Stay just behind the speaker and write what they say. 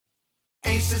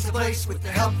Ace is the place with the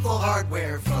helpful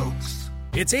hardware, folks.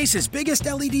 It's Ace's biggest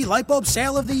LED light bulb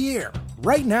sale of the year.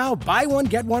 Right now, buy one,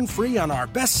 get one free on our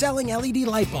best-selling LED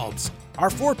light bulbs. Our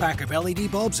 4-pack of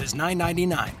LED bulbs is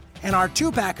 $9.99, and our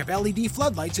 2-pack of LED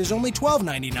floodlights is only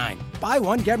 $12.99. Buy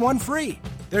one, get one free.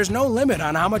 There's no limit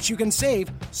on how much you can save,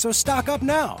 so stock up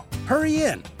now. Hurry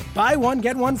in. Buy one,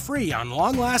 get one free on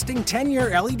long-lasting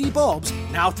 10-year LED bulbs,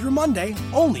 now through Monday,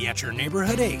 only at your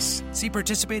neighborhood Ace. See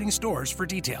participating stores for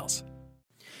details.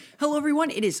 Hello, everyone.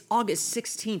 It is August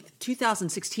 16th,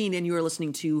 2016, and you are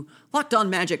listening to Locked On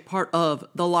Magic, part of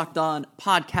the Locked On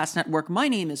Podcast Network. My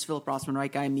name is Philip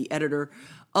Rossman-Reich. I am the editor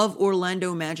of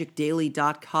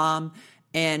OrlandoMagicDaily.com,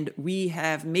 and we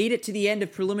have made it to the end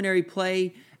of preliminary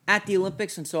play at the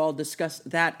Olympics, and so I'll discuss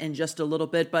that in just a little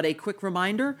bit. But a quick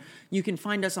reminder, you can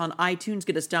find us on iTunes,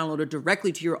 get us downloaded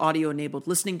directly to your audio-enabled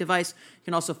listening device. You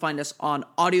can also find us on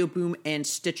Audio Boom and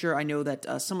Stitcher. I know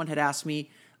that someone had asked me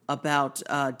about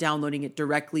downloading it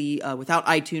directly without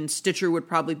iTunes. Stitcher would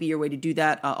probably be your way to do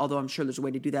that, although I'm sure there's a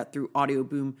way to do that through Audio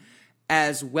Boom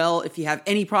as well. If you have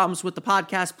any problems with the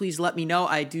podcast, please let me know.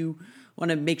 I do want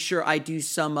to make sure I do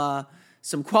some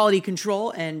quality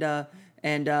control and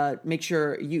make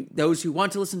sure those who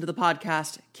want to listen to the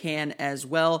podcast can as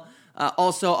well.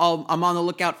 Also, I'm on the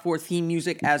lookout for theme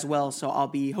music as well, so I'll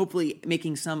be hopefully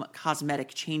making some cosmetic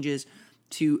changes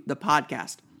to the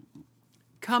podcast.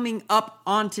 Coming up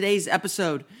on today's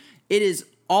episode, it is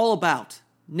all about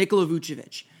Nikola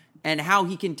Vucevic and how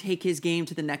he can take his game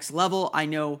to the next level. I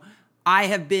know I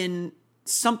have been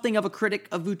something of a critic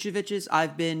of Vucevic's.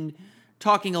 I've been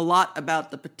talking a lot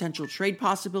about the potential trade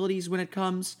possibilities when it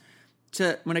comes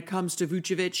to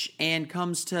Vucevic and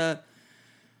comes to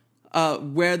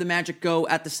where the Magic go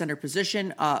at the center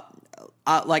position.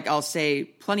 Like I'll say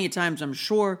plenty of times, I'm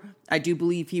sure, I do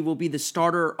believe he will be the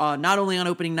starter not only on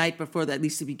opening night, but for at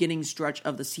least the beginning stretch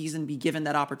of the season, be given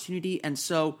that opportunity. And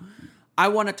so I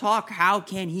want to talk, how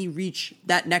can he reach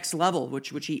that next level,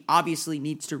 which he obviously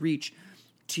needs to reach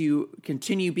to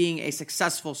continue being a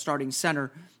successful starting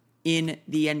center in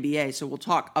the NBA. So we'll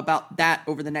talk about that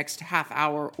over the next half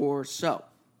hour or so.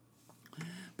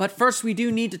 But first, we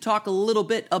do need to talk a little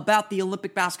bit about the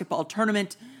Olympic basketball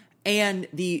tournament and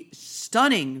the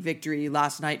stunning victory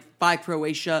last night by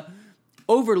Croatia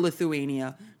over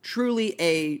Lithuania. Truly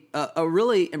a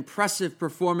really impressive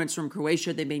performance from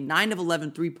Croatia. They made 9 of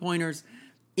 11 three-pointers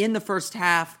in the first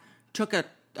half, took I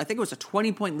think it was a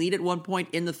 20-point lead at one point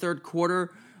in the third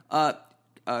quarter.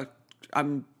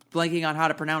 I'm blanking on how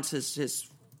to pronounce his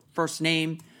first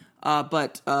name,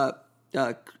 but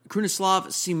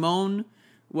Krunoslav Simon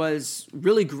was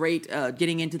really great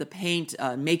getting into the paint,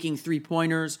 making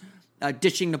three-pointers,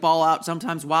 dishing the ball out,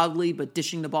 sometimes wildly, but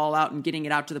dishing the ball out and getting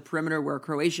it out to the perimeter where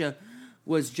Croatia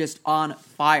was just on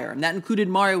fire. And that included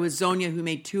Mario Hezonja, who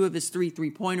made 2 of his 3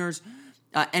 three-pointers,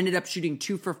 ended up shooting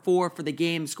 2 for 4 for the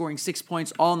game, scoring 6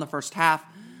 points all in the first half.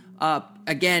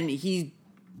 Again,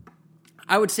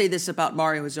 I would say this about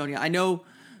Mario Hezonja. I know,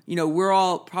 we're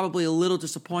all probably a little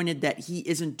disappointed that he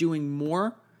isn't doing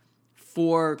more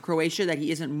for Croatia, that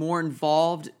he isn't more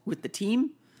involved with the team.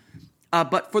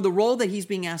 But for the role that he's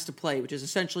being asked to play, which is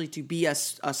essentially to be a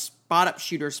spot-up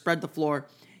shooter, spread the floor,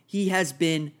 he has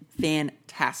been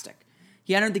fantastic.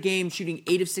 He entered the game shooting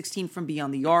 8 of 16 from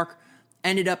beyond the arc,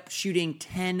 ended up shooting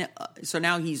 10, so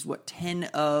now he's, 10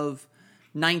 of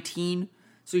 19.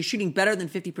 So he's shooting better than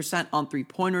 50% on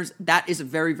three-pointers. That is a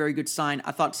very, very good sign.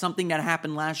 I thought something that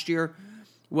happened last year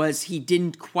was he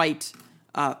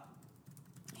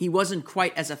wasn't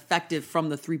quite as effective from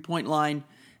the three-point line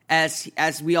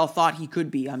as we all thought he could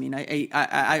be. I mean,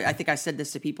 I think I said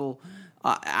this to people.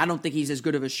 I don't think he's as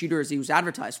good of a shooter as he was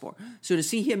advertised for. So to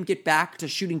see him get back to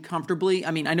shooting comfortably,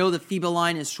 I mean, I know the FIBA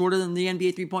line is shorter than the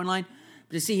NBA three-point line,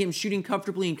 but to see him shooting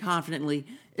comfortably and confidently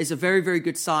is a very, very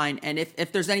good sign. And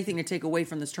if there's anything to take away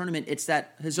from this tournament, it's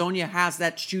that Hezonja has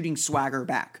that shooting swagger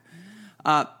back.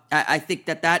 I think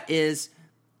that is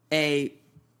a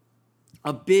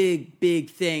big, big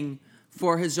thing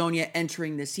for Hezonja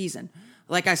entering this season.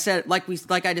 Like I said,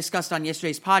 like I discussed on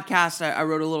yesterday's podcast, I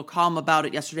wrote a little column about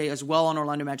it yesterday as well on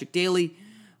Orlando Magic Daily.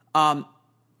 The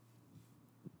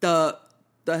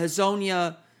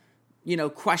Hezonja,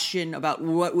 question about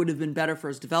what would have been better for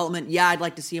his development. Yeah, I'd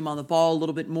like to see him on the ball a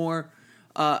little bit more.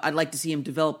 I'd like to see him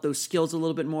develop those skills a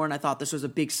little bit more, and I thought this was a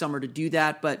big summer to do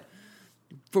that. But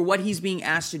for what he's being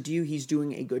asked to do, he's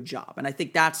doing a good job, and I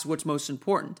think that's what's most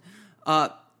important.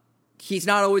 He's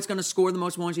not always going to score the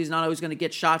most points. He's not always going to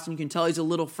get shots, and you can tell he's a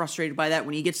little frustrated by that.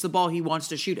 When he gets the ball, he wants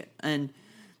to shoot it. And,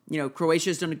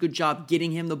 Croatia's done a good job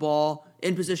getting him the ball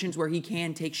in positions where he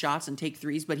can take shots and take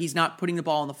threes, but he's not putting the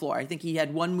ball on the floor. I think he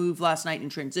had one move last night in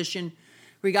transition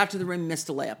where he got to the rim, missed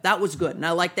a layup. That was good. And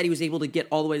I like that he was able to get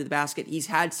all the way to the basket. He's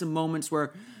had some moments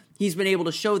where he's been able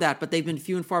to show that, but they've been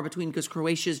few and far between because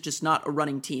Croatia is just not a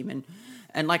running team.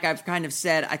 And like I've kind of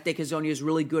said, I think Hezonja is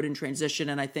really good in transition,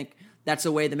 and I think that's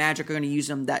a way the Magic are going to use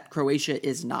him that Croatia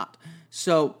is not.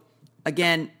 So,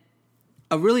 again,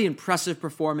 a really impressive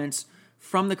performance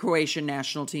from the Croatian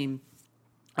national team.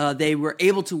 They were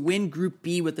able to win Group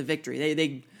B with the victory.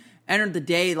 They entered the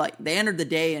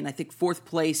day in I think fourth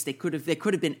place. They could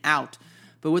have been out,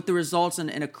 but with the results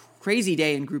and a crazy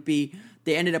day in Group B,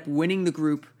 they ended up winning the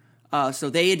group. So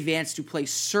they advanced to play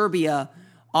Serbia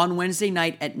on Wednesday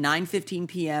night at 9:15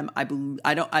 p.m. I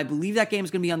believe that game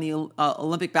is going to be on the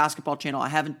Olympic Basketball Channel. I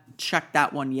haven't checked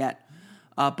that one yet,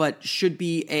 but should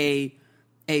be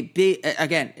a big,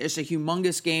 again, it's a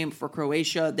humongous game for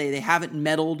Croatia. They haven't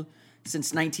medaled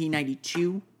since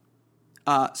 1992,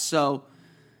 so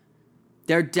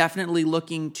they're definitely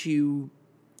looking to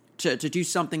do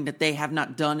something that they have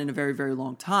not done in a very, very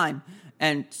long time.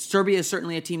 And Serbia is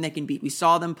certainly a team they can beat. We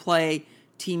saw them play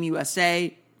Team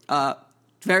USA.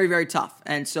 Very, very tough.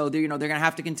 And so they're going to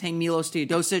have to contain Milos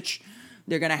Teodosic.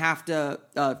 They're going to have to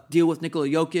deal with Nikola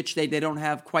Jokic. They don't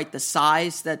have quite the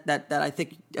size that I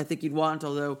think you'd want.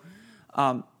 Although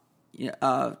I'm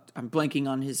blanking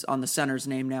on the center's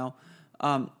name now.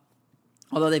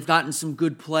 Although they've gotten some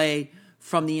good play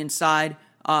from the inside,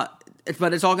 but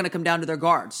it's all going to come down to their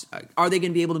guards. Are they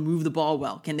going to be able to move the ball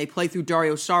well? Can they play through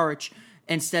Dario Saric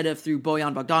instead of through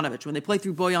Bojan Bogdanovic? When they play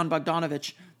through Bojan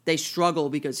Bogdanovic, they struggle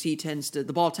because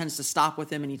the ball tends to stop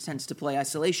with him and he tends to play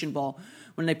isolation ball.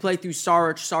 When they play through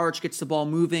Saric gets the ball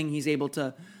moving. He's able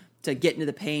to get into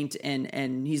the paint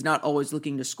and he's not always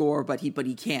looking to score, but he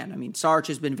can. I mean, Saric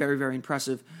has been very, very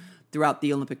impressive throughout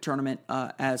the Olympic tournament,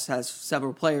 as has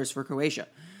several players for Croatia.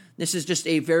 This is just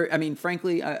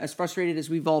frankly, as frustrated as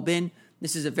we've all been,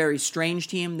 this is a very strange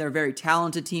team. They're a very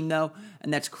talented team, though,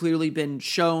 and that's clearly been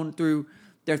shown through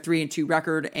their 3-2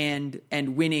 record and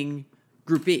winning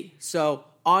Group B. So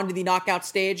on to the knockout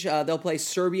stage. They'll play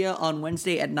Serbia on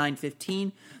Wednesday at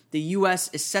 9:15. The U.S.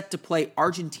 is set to play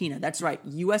Argentina. That's right,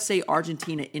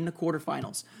 USA-Argentina in the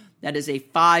quarterfinals. That is a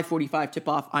 5:45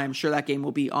 tip-off. I am sure that game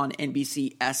will be on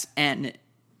NBCSN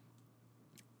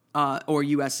or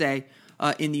USA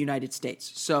in the United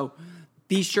States. So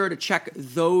be sure to check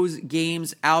those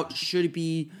games out. Should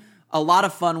be a lot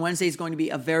of fun. Wednesday is going to be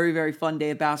a very, very fun day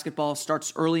of basketball.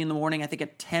 Starts early in the morning, I think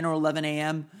at 10 or 11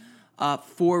 a.m.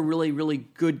 Four really, really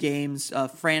good games.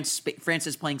 France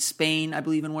is playing Spain, I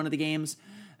believe, in one of the games.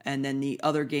 And then the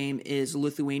other game is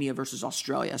Lithuania versus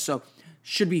Australia. So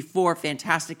should be four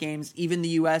fantastic games. Even the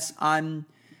U.S., I'm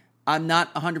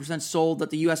not 100% sold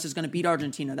that the U.S. is going to beat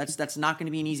Argentina. That's not going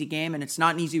to be an easy game, and it's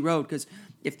not an easy road because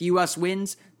if the U.S.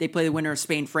 wins, they play the winner of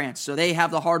Spain-France. So they have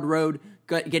the hard road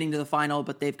getting to the final,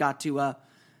 but they've got to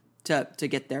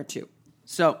get there too.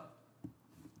 So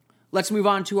let's move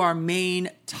on to our main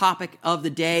topic of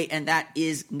the day, and that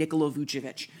is Nikola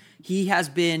Vucevic. He has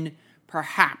been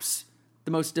perhaps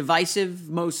the most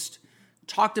divisive, most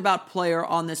talked about player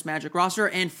on this Magic roster,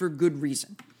 and for good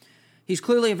reason. He's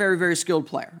clearly a very, very skilled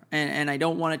player, and I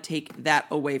don't want to take that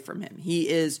away from him. He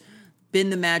has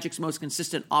been the Magic's most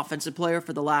consistent offensive player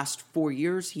for the last 4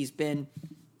 years. He's been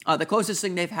the closest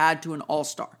thing they've had to an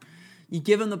all-star. You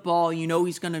give him the ball, you know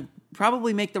he's going to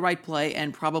probably make the right play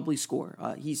and probably score.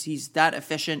 He's that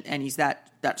efficient, and he's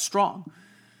that strong.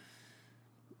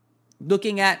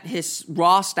 Looking at his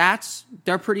raw stats,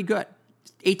 they're pretty good.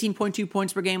 18.2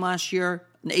 points per game last year,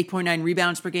 and 8.9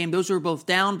 rebounds per game. Those were both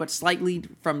down, but slightly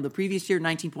from the previous year,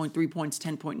 19.3 points,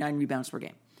 10.9 rebounds per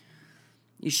game.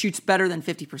 He shoots better than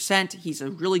 50%. He's a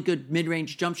really good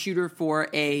mid-range jump shooter for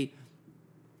a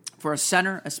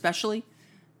center, especially.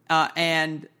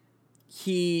 And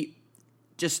he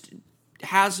just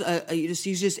has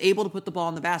he's just able to put the ball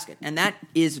in the basket, and that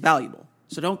is valuable.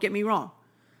 So don't get me wrong.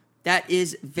 That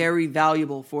is very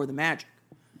valuable for the Magic.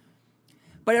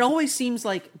 But it always seems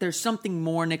like there's something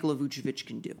more Nikola Vucevic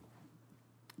can do.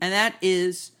 And that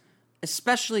is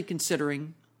especially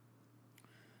considering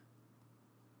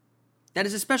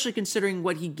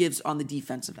what he gives on the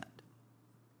defensive end.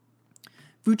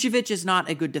 Vucevic is not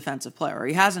a good defensive player.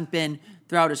 He hasn't been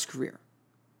throughout his career.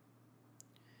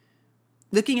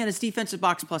 Looking at his defensive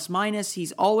box plus minus,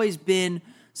 he's always been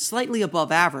slightly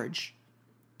above average.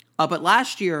 But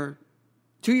last year,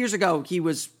 2 years ago, he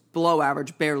was below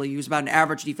average, barely. He was about an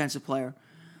average defensive player.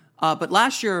 But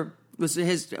last year, was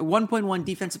his 1.1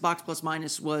 defensive box plus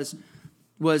minus was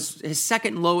his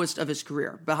second lowest of his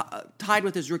career, tied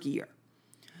with his rookie year.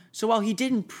 So while he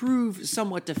did improve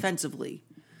somewhat defensively,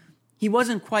 he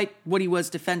wasn't quite what he was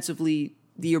defensively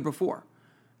the year before.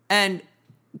 And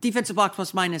defensive box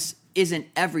plus minus isn't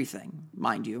everything,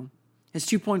 mind you. His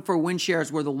 2.4 win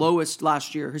shares were the lowest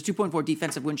last year. His 2.4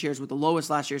 defensive win shares were the lowest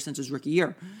last year since his rookie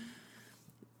year.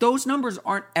 Those numbers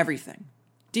aren't everything.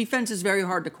 Defense is very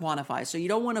hard to quantify, so you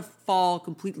don't want to fall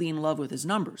completely in love with his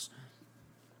numbers.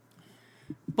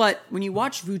 But when you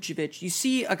watch Vucevic, you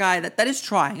see a guy that is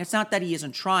trying. It's not that he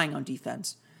isn't trying on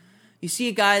defense. You see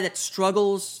a guy that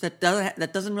struggles, that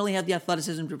doesn't really have the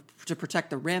athleticism to protect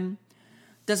the rim,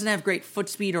 doesn't have great foot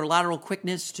speed or lateral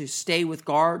quickness to stay with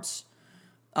guards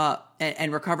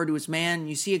and recover to his man.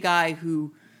 You see a guy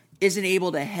who isn't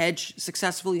able to hedge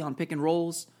successfully on pick and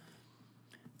rolls.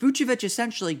 Vucevic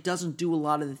essentially doesn't do a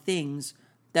lot of the things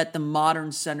that the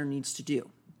modern center needs to do.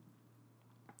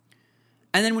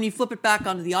 And then when you flip it back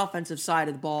onto the offensive side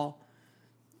of the ball,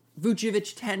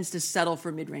 Vucevic tends to settle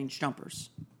for mid-range jumpers.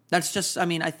 That's just,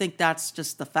 I think that's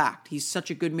just the fact. He's such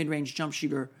a good mid-range jump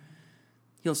shooter.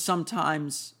 He'll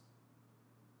sometimes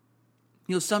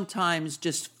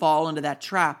just fall into that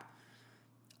trap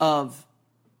of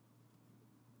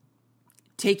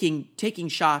taking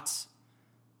shots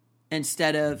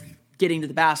instead of getting to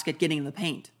the basket, getting in the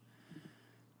paint.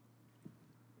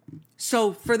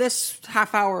 So for this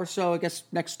half hour or so, I guess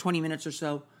next 20 minutes or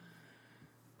so,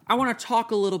 I want to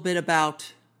talk a little bit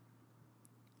about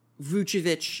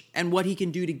Vucevic and what he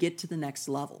can do to get to the next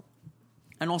level.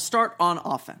 And I'll start on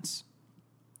offense.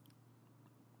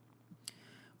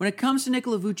 When it comes to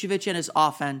Nikola Vucevic and his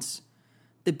offense,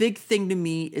 the big thing to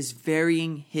me is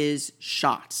varying his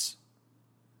shots.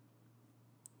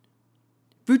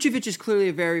 Vucevic is clearly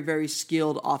a very, very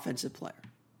skilled offensive player.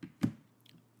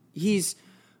 His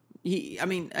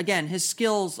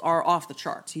skills are off the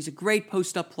charts. He's a great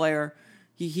post-up player.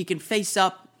 He can face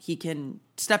up. He can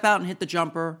step out and hit the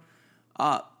jumper.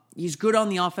 He's good on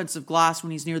the offensive glass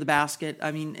when he's near the basket.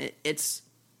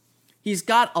 He's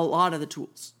got a lot of the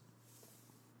tools.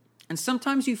 And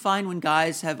sometimes you find when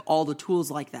guys have all the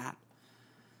tools like that,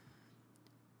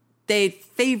 they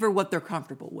favor what they're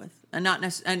comfortable with, and not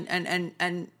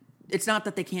and it's not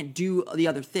that they can't do the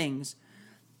other things.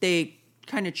 They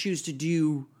kind of choose to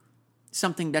do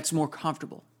something that's more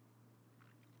comfortable.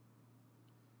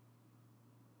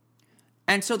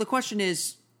 And so the question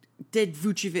is,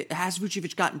 has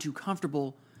Vucevic gotten too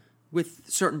comfortable with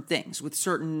certain things, with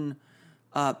certain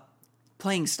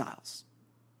playing styles?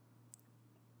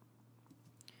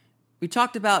 We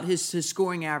talked about his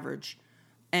scoring average,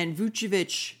 and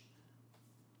Vucevic,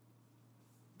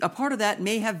 a part of that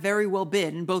may have very well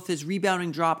been, both his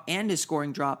rebounding drop and his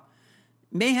scoring drop,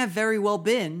 may have very well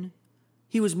been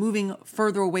he was moving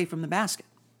further away from the basket.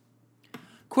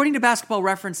 According to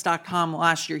basketballreference.com,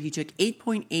 last year he took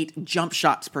 8.8 jump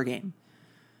shots per game.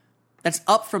 That's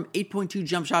up from 8.2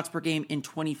 jump shots per game in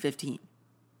 2015.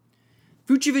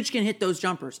 Vucevic can hit those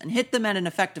jumpers and hit them at an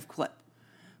effective clip.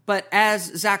 But as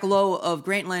Zach Lowe of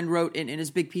Grantland wrote in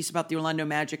his big piece about the Orlando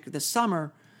Magic this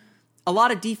summer, a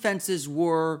lot of defenses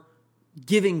were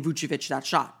giving Vucevic that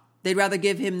shot. They'd rather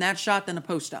give him that shot than a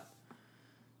post-up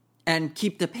and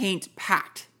keep the paint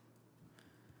packed.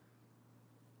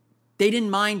 They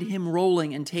didn't mind him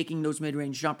rolling and taking those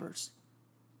mid-range jumpers.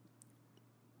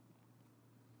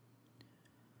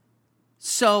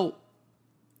 So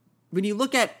when you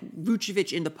look at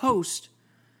Vucevic in the post,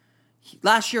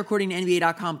 last year, according to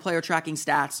NBA.com player tracking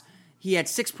stats, he had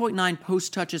 6.9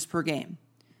 post touches per game,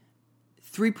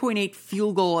 3.8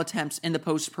 field goal attempts in the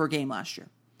post per game last year.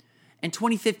 In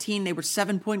 2015, they were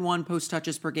 7.1 post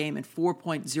touches per game and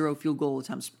 4.0 field goal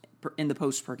attempts in the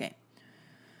post per game.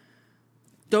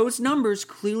 Those numbers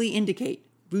clearly indicate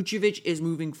Vucevic is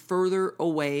moving further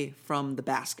away from the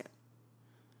basket.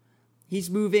 He's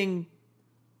moving,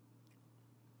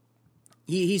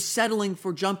 he's settling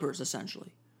for jumpers,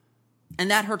 essentially.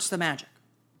 And that hurts the Magic.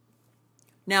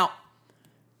 Now,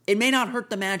 it may not hurt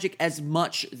the Magic as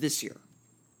much this year.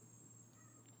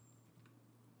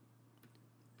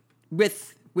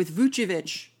 With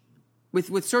Vucevic,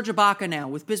 with Serge Ibaka now,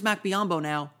 with Bismack Biyombo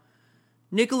now,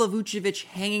 Nikola Vucevic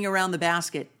hanging around the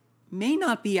basket may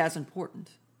not be as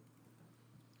important.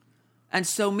 And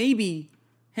so maybe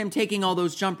him taking all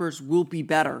those jumpers will be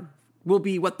better, will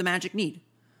be what the Magic need.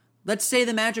 Let's say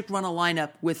the Magic run a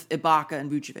lineup with Ibaka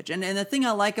and Vucevic. And the thing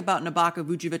I like about an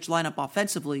Ibaka-Vucevic lineup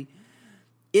offensively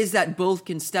is that both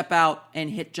can step out and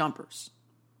hit jumpers.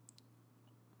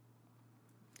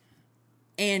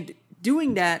 And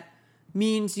doing that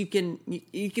means you can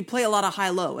play a lot of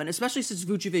high-low, and especially since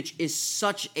Vucevic is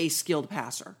such a skilled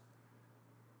passer.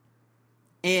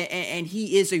 And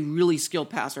he is a really skilled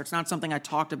passer. It's not something I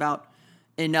talked about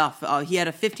enough. He had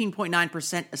a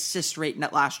 15.9% assist rate in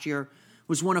that last year,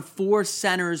 was one of 4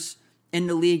 centers in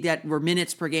the league that were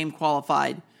minutes per game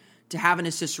qualified to have an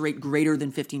assist rate greater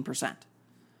than 15%.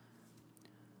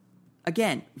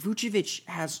 Again, Vucevic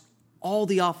has all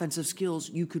the offensive skills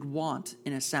you could want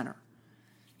in a center.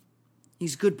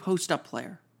 He's a good post-up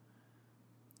player.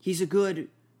 He's a good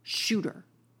shooter.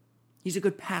 He's a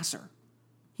good passer.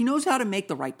 He knows how to make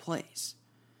the right plays.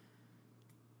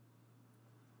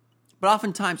 But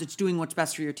oftentimes it's doing what's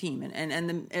best for your team.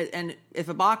 And if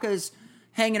Ibaka's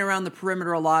hanging around the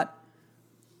perimeter a lot,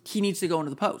 he needs to go into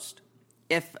the post.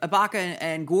 If Ibaka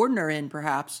and Gordon are in,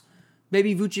 perhaps,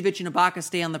 maybe Vucevic and Ibaka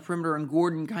stay on the perimeter and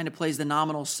Gordon kind of plays the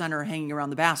nominal center hanging around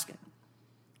the basket.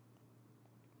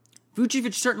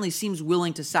 Vucevic certainly seems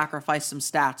willing to sacrifice some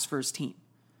stats for his team.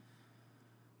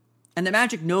 And the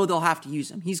Magic know they'll have to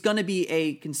use him. He's going to be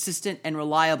a consistent and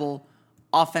reliable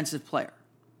offensive player.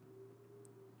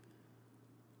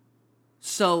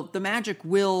 So the Magic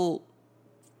will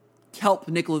help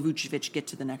Nikola Vucevic get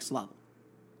to the next level.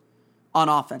 On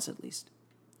offense, at least.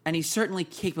 And he's certainly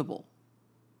capable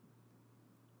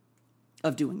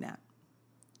of doing that.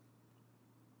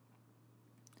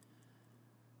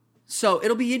 So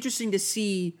it'll be interesting to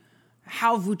see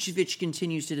how Vucevic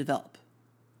continues to develop.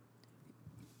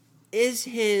 Is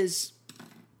his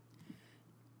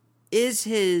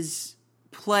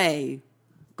play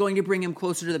going to bring him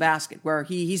closer to the basket, where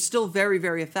he's still very,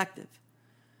 very effective?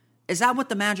 Is that what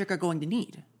the Magic are going to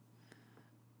need?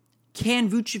 Can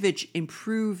Vucevic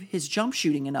improve his jump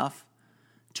shooting enough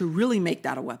to really make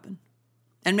that a weapon?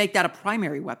 And make that a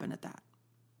primary weapon at that?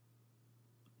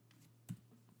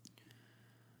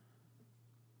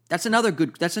 That's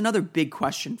another big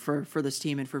question for this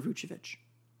team and for Vucevic.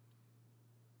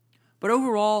 But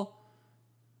overall,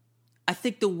 I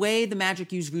think the way the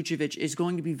Magic use Vucevic is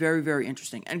going to be very, very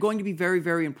interesting and going to be very,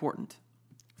 very important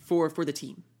for the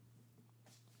team.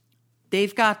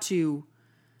 They've got to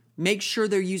make sure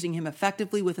they're using him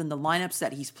effectively within the lineups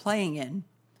that he's playing in,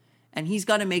 and he's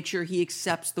got to make sure he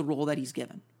accepts the role that he's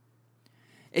given.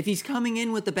 If he's coming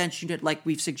in with the bench unit like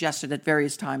we've suggested at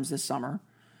various times this summer,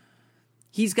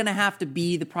 he's going to have to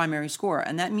be the primary scorer,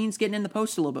 and that means getting in the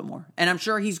post a little bit more. And I'm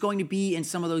sure he's going to be in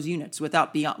some of those units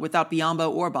without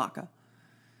Biyombo or Ibaka.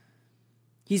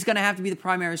 He's going to have to be the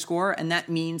primary scorer, and that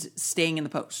means staying in the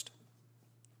post.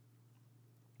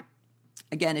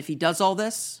 Again, if he does all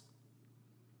this,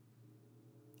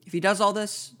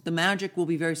 the Magic will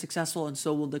be very successful, and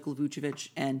so will Nikola Vucevic,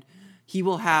 and he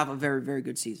will have a very, very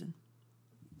good season.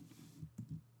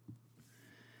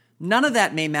 None of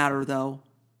that may matter, though,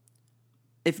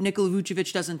 if Nikola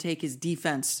Vucevic doesn't take his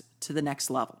defense to the next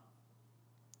level.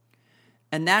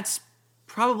 And that's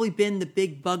probably been the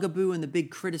big bugaboo and the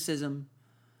big criticism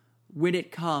when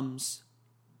it comes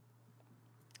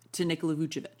to Nikola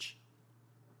Vucevic.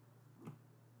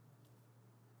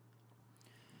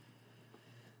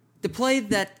 The play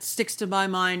that sticks to my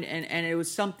mind, and it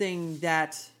was something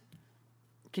that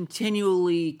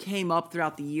continually came up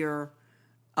throughout the year,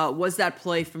 was that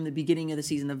play from the beginning of the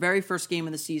season, the very first game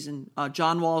of the season,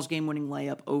 John Wall's game-winning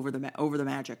layup over the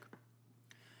Magic.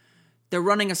 They're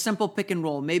running a simple pick and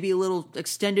roll, maybe a little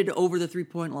extended over the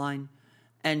three-point line,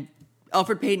 and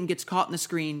Elfrid Payton gets caught in the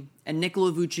screen, and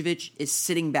Nikola Vucevic is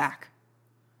sitting back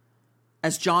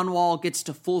as John Wall gets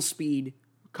to full speed,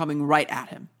 coming right at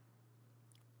him.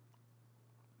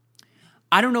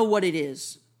 I don't know what it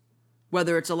is,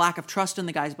 whether it's a lack of trust in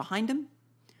the guys behind him,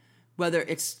 whether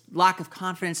it's lack of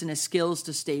confidence in his skills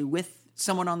to stay with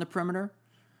someone on the perimeter,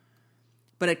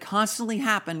 but it constantly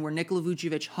happened where Nikola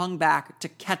Vucevic hung back to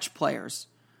catch players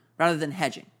rather than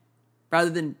hedging, rather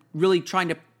than really trying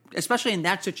to, especially in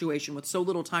that situation with so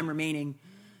little time remaining,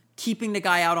 keeping the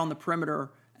guy out on the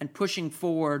perimeter and pushing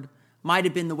forward might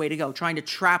have been the way to go, trying to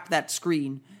trap that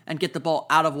screen and get the ball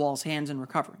out of Wall's hands and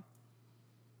recovering.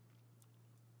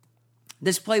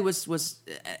 This play was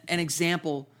an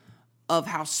example of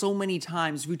how so many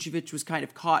times Vucevic was kind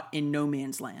of caught in no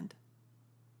man's land.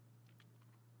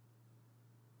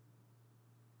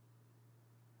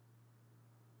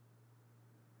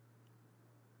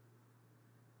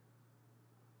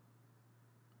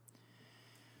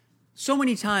 So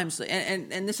many times,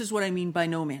 and this is what I mean by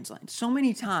no man's land. So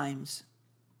many times,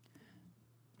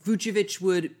 Vucevic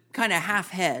would kind of half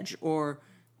hedge or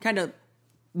kind of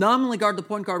nominally guard the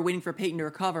point guard, waiting for Payton to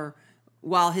recover,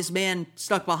 while his man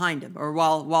stuck behind him, or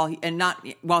while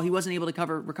he wasn't able to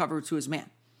recover to his man.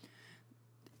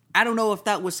 I don't know if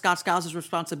that was Scott Skiles'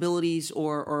 responsibilities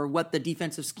or what the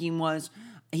defensive scheme was.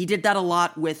 He did that a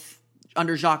lot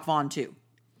under Jacques Vaughn too.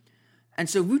 And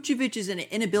so Vucevic's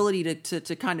inability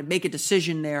to kind of make a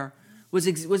decision there was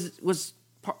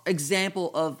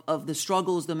example of the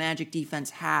struggles the Magic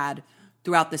defense had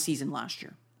throughout the season last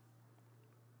year.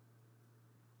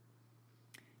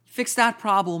 Fix that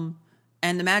problem,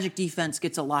 and the Magic defense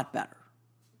gets a lot better.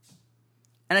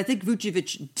 And I think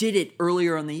Vucevic did it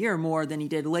earlier in the year more than he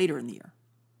did later in the year.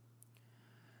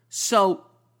 So,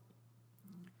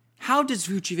 how does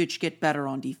Vucevic get better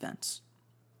on defense?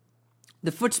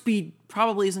 The foot speed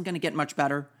probably isn't going to get much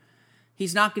better.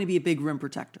 He's not going to be a big rim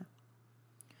protector.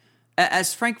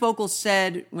 As Frank Vogel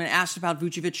said when asked about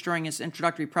Vucevic during his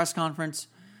introductory press conference,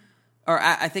 or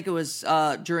I think it was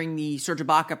during the Serge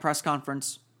Ibaka press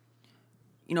conference,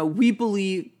 he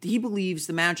believes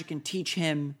the Magic can teach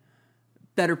him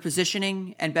better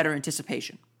positioning and better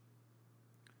anticipation.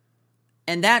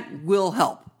 And that will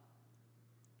help.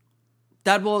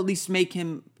 That will at least make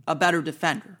him a better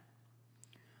defender.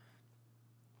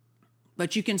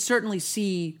 But you can certainly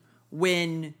see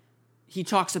when he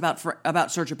talks about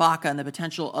Serge Ibaka and the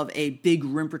potential of a big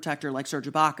rim protector like Serge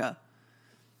Ibaka,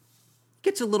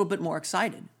 gets a little bit more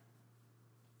excited.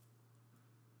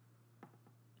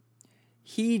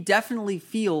 He definitely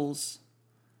feels,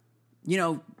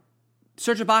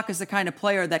 Serge Ibaka is the kind of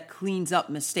player that cleans up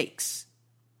mistakes.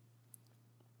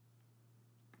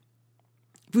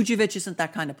 Vucevic isn't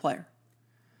that kind of player.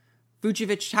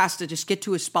 Vucevic has to just get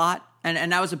to his spot,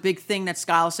 and that was a big thing that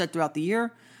Skiles said throughout the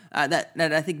year, that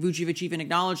I think Vucevic even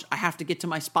acknowledged. I have to get to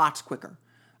my spots quicker.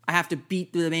 I have to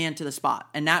beat the man to the spot.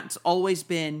 And that's always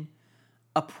been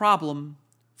a problem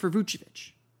for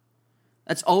Vucevic.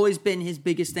 That's always been his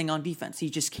biggest thing on defense. He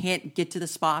just can't get to the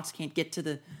spots, can't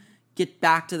get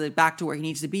back to where he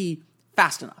needs to be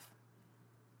fast enough.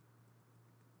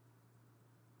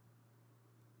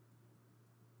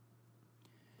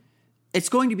 It's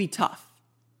going to be tough.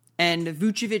 And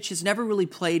Vucevic has never really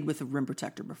played with a rim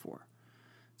protector before.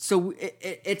 So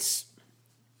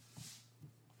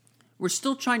we're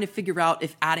still trying to figure out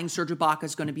if adding Serge Ibaka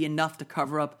is going to be enough to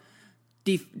cover up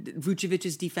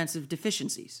Vucevic's defensive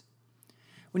deficiencies.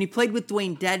 When he played with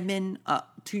Dwayne Dedmon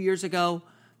 2 years ago,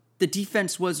 the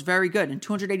defense was very good. In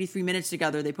 283 minutes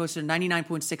together, they posted a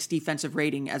 99.6 defensive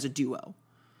rating as a duo.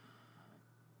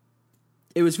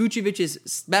 It was Vucevic's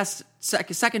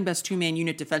second best two-man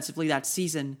unit defensively that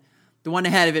season. The one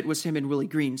ahead of it was him and Willie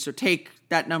Green. So take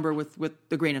that number with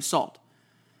the grain of salt.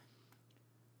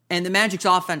 And the Magic's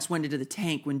offense went into the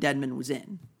tank when Dedmon was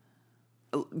in.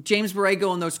 James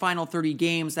Borrego in those final 30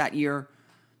 games that year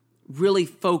really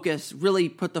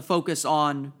put the focus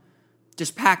on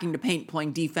just packing the paint,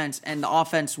 playing defense, and the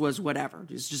offense was whatever.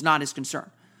 It's just not his concern.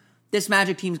 This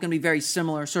Magic team is going to be very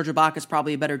similar. Serge Ibaka is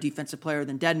probably a better defensive player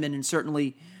than Dedmon and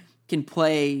certainly can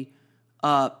play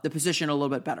the position a little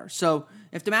bit better. So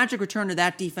if the Magic return to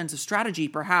that defensive strategy,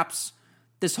 perhaps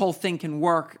this whole thing can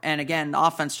work. And again, the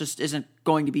offense just isn't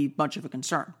going to be much of a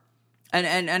concern.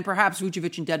 And perhaps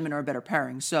Vucevic and Dedmon are a better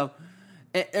pairing. So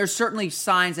there's certainly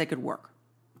signs that could work.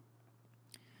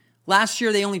 Last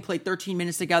year, they only played 13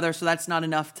 minutes together, so that's not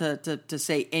enough to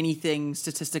say anything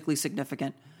statistically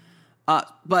significant.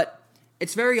 But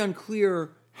it's very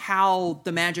unclear how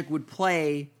the Magic would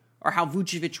play or how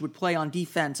Vucevic would play on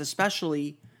defense,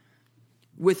 especially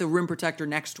with a rim protector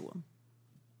next to him.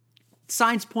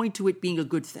 Signs point to it being a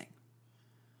good thing.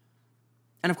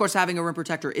 And of course, having a rim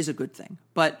protector is a good thing.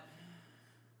 But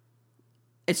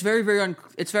it's very, very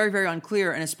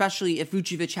unclear, and especially if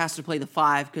Vucevic has to play the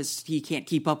 5 because he can't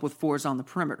keep up with 4s on the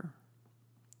perimeter.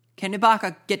 Can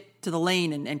Ibaka get to the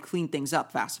lane and clean things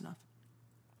up fast enough?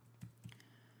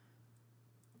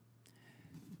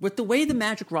 With the way the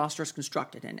Magic roster is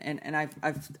constructed, and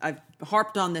I've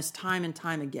harped on this time and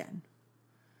time again,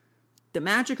 the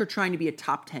Magic are trying to be a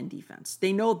top 10 defense.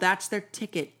 They know that's their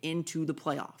ticket into the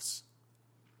playoffs.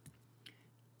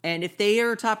 And if they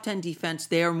are a top 10 defense,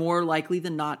 they are more likely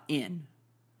than not in.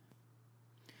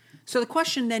 So the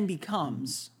question then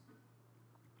becomes,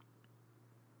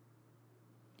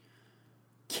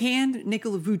 can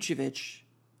Nikola Vucevic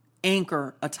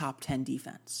anchor a top 10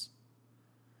 defense?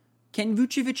 Can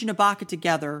Vucevic and Ibaka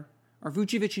together, or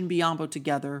Vucevic and Biyombo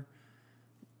together,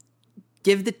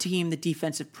 give the team the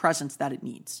defensive presence that it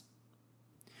needs?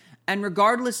 And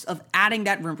regardless of adding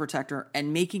that rim protector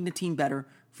and making the team better,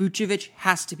 Vucevic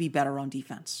has to be better on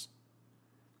defense.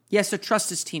 He has to trust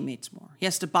his teammates more. He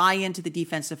has to buy into the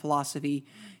defensive philosophy.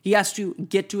 He has to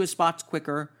get to his spots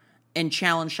quicker and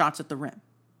challenge shots at the rim.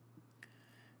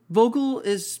 Vogel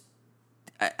is...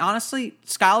 Honestly,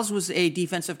 Skiles was a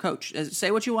defensive coach. Say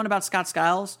what you want about Scott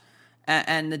Skiles,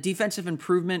 and the defensive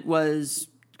improvement was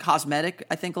cosmetic,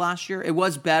 I think, last year. It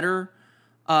was better,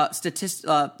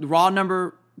 raw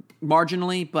number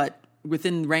marginally, but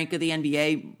within the rank of the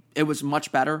NBA, it was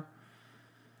much better.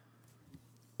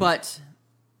 But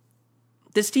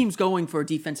this team's going for a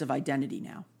defensive identity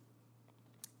now.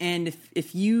 And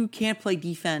if you can't play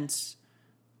defense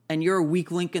and you're a weak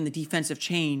link in the defensive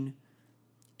chain,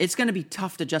 it's going to be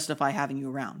tough to justify having you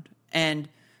around. And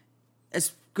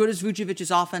as good as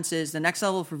Vucevic's offense is, the next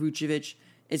level for Vucevic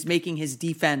is making his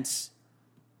defense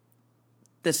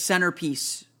the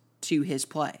centerpiece to his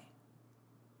play.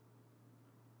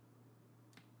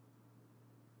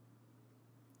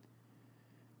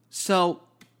 So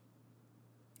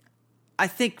I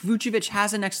think Vucevic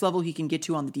has a next level he can get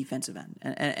to on the defensive end,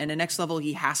 and a next level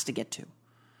he has to get to.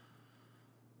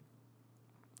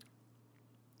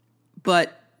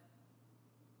 But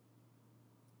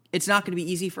it's not going to be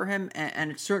easy for him,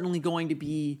 and it's certainly going to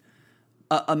be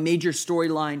a major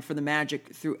storyline for the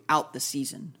Magic throughout the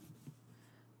season,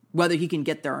 whether he can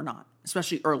get there or not,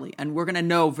 especially early. And we're going to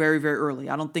know very, very early.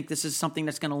 I don't think this is something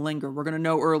that's going to linger. We're going to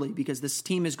know early because this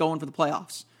team is going for the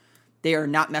playoffs. They are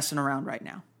not messing around right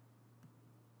now.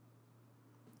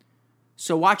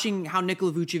 So watching how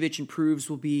Nikola Vucevic improves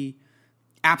will be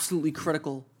absolutely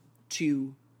critical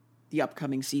to the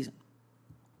upcoming season.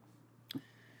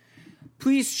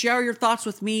 Please share your thoughts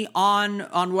with me on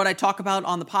what I talk about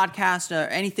on the podcast.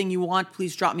 Anything you want,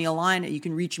 please drop me a line. You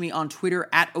can reach me on Twitter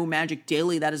at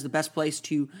omagicdaily. That is the best place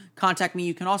to contact me.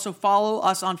 You can also follow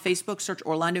us on Facebook. Search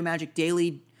Orlando Magic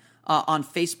Daily on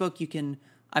Facebook.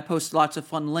 I post lots of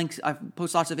fun links. I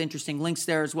post lots of interesting links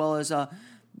there, as well as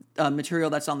material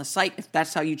that's on the site. If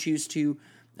that's how you choose to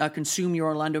consume your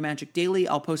Orlando Magic Daily,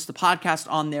 I'll post the podcast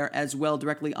on there as well,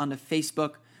 directly onto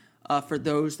Facebook for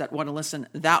those that want to listen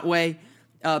that way.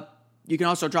 You can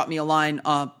also drop me a line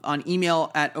on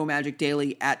email at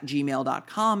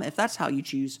omagicdaily@gmail.com if that's how you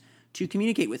choose to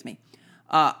communicate with me.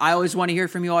 I always want to hear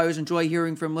from you. I always enjoy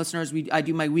hearing from listeners. I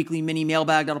do my weekly mini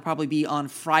mailbag. That'll probably be on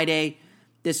Friday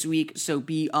this week, so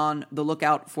be on the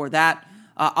lookout for that.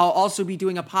 I'll also be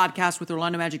doing a podcast with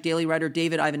Orlando Magic Daily writer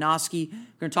David Ivanovsky.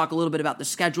 We're going to talk a little bit about the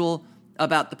schedule,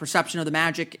 about the perception of the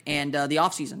Magic, and the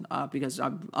offseason, because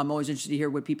I'm always interested to hear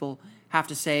what people have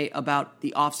to say about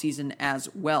the offseason as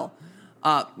well.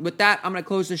 With that, I'm going to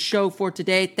close the show for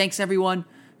today. Thanks, everyone,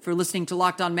 for listening to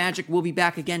Locked On Magic. We'll be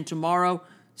back again tomorrow.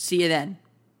 See you then.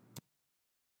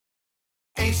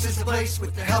 Ace is the place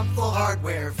with the helpful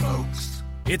hardware, folks.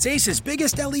 It's Ace's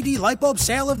biggest LED light bulb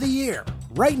sale of the year.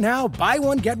 Right now, buy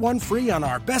one, get one free on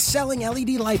our best-selling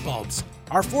LED light bulbs.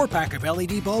 Our 4-pack of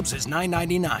LED bulbs is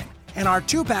 $9.99, and our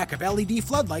 2-pack of LED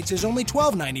floodlights is only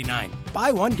 $12.99.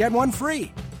 Buy one, get one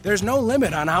free. There's no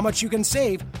limit on how much you can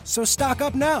save, so stock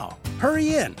up now.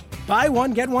 Hurry in. Buy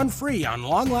one, get one free on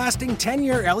long-lasting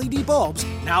 10-year LED bulbs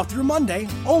now through Monday,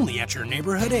 only at your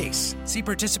neighborhood Ace. See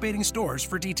participating stores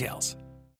for details.